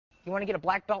You want to get a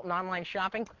black belt in online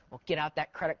shopping? Well, get out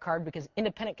that credit card because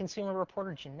independent consumer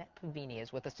reporter Jeanette Convene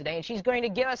is with us today, and she's going to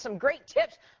give us some great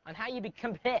tips on how you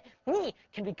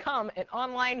can become an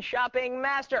online shopping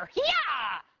master.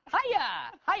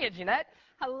 Hiya! Hiya, Jeanette.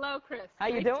 Hello, Chris. How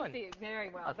you Nice doing? To see you. Very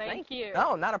well. Oh, Thank you.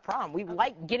 No, not a problem. We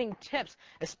like getting tips,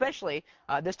 especially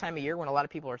this time of year when a lot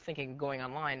of people are thinking of going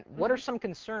online. What are some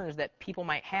concerns that people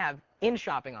might have in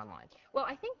shopping online? Well,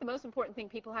 I think the most important thing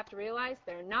people have to realize,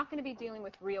 they're not going to be dealing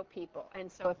with real people. And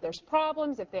so if there's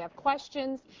problems, if they have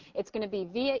questions, it's going to be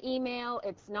via email.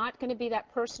 It's not going to be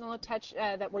that personal touch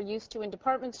that we're used to in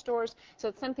department stores. So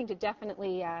it's something to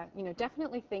definitely,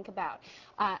 definitely think about.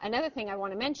 Another thing I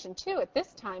want to mention, too, at this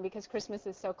time, because Christmas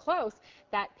is so close,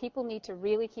 that people need to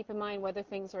really keep in mind whether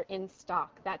things are in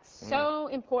stock. That's so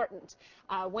important.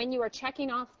 When you are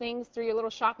checking off things through your little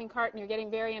shopping cart and you're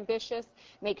getting very ambitious,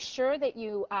 make sure that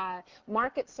you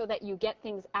mark it so that you get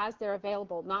things as they're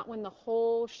available, not when the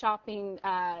whole shopping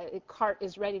cart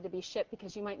is ready to be shipped,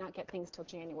 because you might not get things till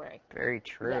January. Very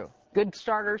true. Yes. Good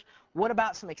starters. What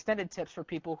about some extended tips for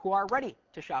people who are ready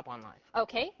to shop online?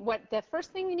 Okay, the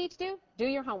first thing you need to do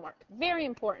your homework. Very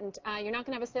important. You're not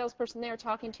going to have a salesperson there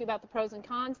talking to you about the pros and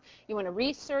cons. You want to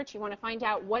research. You want to find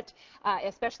out what,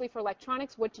 especially for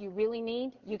electronics, what do you really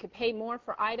need. You could pay more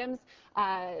for items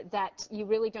that you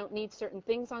really don't need certain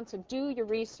things on, so do your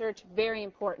research. Very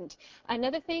important.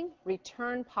 Another thing,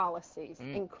 return policies.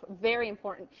 Very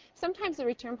important. Sometimes the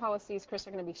return policies, Chris,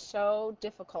 are going to be so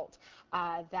difficult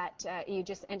that you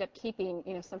just end up keeping,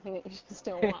 something that you just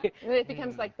don't want. It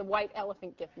becomes like the white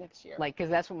elephant gift next year. Because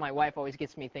that's what my wife always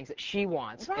gets me, things that she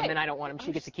wants, and then I don't want them.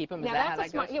 She gets to keep them. Is that how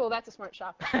that goes? Yeah, well, that's a smart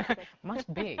shopper.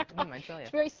 Must be. I tell you.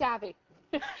 It's very savvy.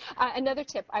 Another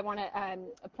tip I want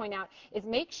to point out is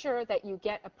make sure that you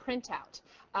get a printout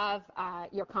of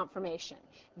your confirmation.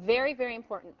 Very, very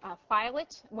important. File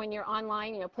it when you're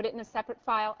online, put it in a separate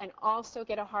file, and also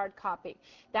get a hard copy.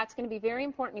 That's going to be very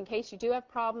important in case you do have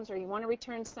problems or you want to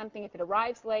return something. If it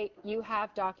arrives late, you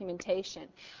have documentation.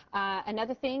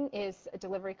 Another thing is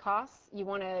delivery costs. You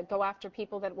want to go after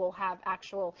people that will have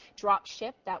actual drop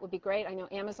ship. That would be great. I know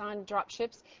Amazon drop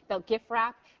ships. They'll gift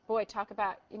wrap. Boy, talk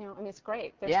about, it's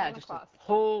great. There's Santa Claus. A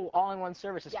whole all-in-one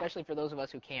service, especially for those of us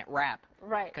who can't wrap.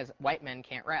 Right. Because white men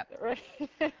can't wrap. Right.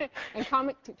 And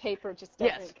comic paper just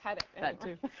doesn't cut it anymore.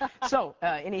 That too. So,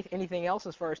 anything else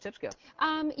as far as tips go?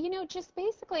 Just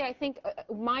basically, I think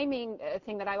my main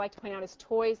thing that I like to point out is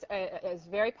toys is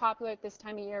very popular at this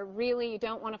time of year. Really, you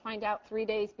don't want to find out 3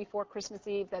 days before Christmas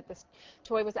Eve that this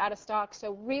toy was out of stock.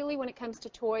 So really, when it comes to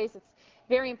toys, it's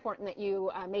very important that you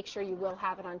make sure you will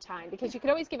have it on time, because you could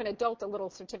always give an adult a little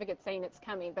certificate saying it's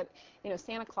coming, but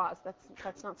Santa Claus,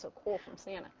 that's not so cool from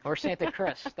Santa. Or Santa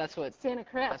Chris. That's what Santa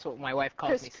Chris. That's what my wife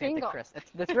calls Chris me, Kringle. Santa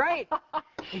Chris. That's right.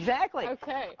 Exactly.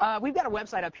 Okay. We've got a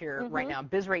website up here right now,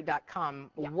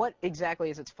 bizrate.com. Yeah. What exactly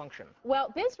is its function?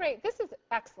 Well, BizRate, this is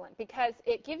excellent because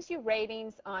it gives you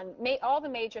ratings on all the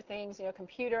major things,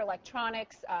 computer,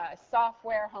 electronics,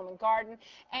 software, home and garden,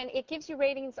 and it gives you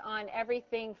ratings on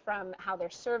everything from how their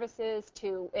services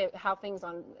to how things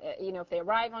on, if they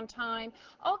arrive on time,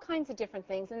 all kinds of different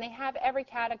things, and they have every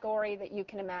category that you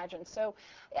can imagine. So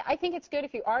I think it's good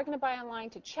if you are going to buy online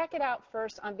to check it out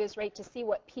first on BizRate to see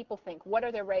what people think. What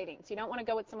are their ratings? You don't want to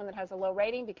go with someone that has a low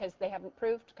rating because they haven't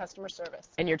proved customer service.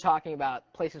 And you're talking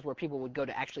about places where people would go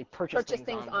to actually purchase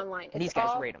things online. And these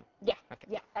guys rate them. Yeah,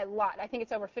 yeah, a lot. I think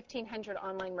it's over 1,500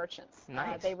 online merchants.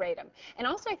 Nice. They rate them. And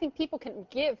also I think people can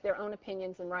give their own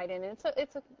opinions and write in, and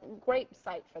it's a great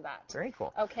site for that. Very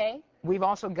cool. Okay. We've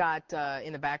also got,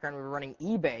 in the background, we're running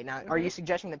eBay. Now, are you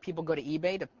suggesting that people go to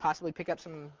eBay to possibly pick up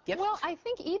some gifts? Well, I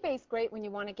think eBay's great when you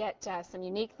want to get some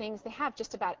unique things. They have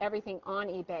just about everything on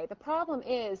eBay. The problem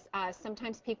is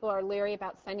sometimes people are leery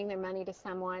about sending their money to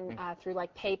someone through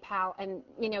like PayPal and,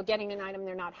 getting an item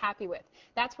they're not happy with.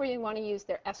 That's where you want to use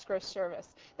their escrow service.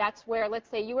 That's where, let's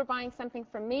say you were buying something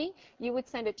from me, you would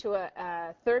send it to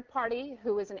a third party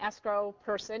who is an escrow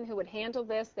person who would handle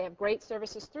this. They have great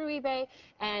services through eBay,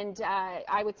 and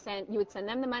you would send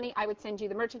them the money, I would send you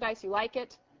the merchandise, you like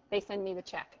it, they send me the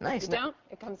check. Nice. If you don't,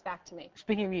 it comes back to me.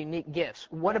 Speaking of unique gifts,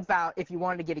 what about if you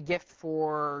wanted to get a gift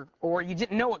or you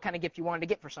didn't know what kind of gift you wanted to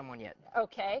get for someone yet?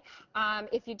 Okay.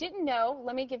 If you didn't know,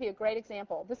 let me give you a great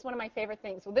example. This is one of my favorite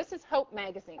things. Well, this is Hope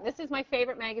Magazine. This is my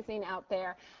favorite magazine out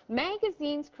there.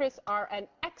 Magazines, Chris, are an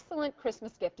excellent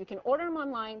Christmas gift. You can order them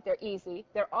online. They're easy.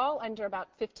 They're all under about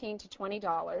 $15 to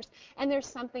 $20, and there's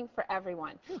something for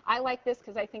everyone. I like this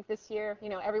because I think this year,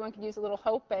 everyone can use a little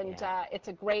hope, and it's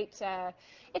a great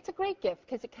It's a great gift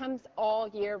because it comes all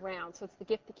year round, so it's the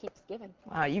gift that keeps giving.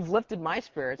 Wow, you've lifted my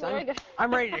spirits.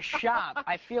 I'm ready to shop.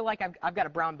 I feel like I've got a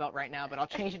brown belt right now, but I'll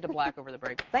change it to black over the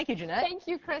break. Thank you, Jeanette. Thank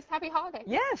you, Chris. Happy holidays.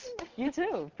 Yes, you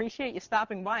too. Appreciate you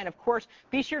stopping by. And, of course,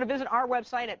 be sure to visit our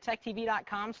website at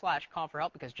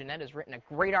techtv.com/call-for-help because Jeanette has written a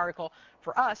great article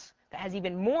for us that has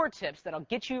even more tips that'll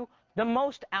get you the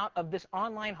most out of this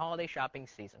online holiday shopping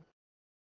season.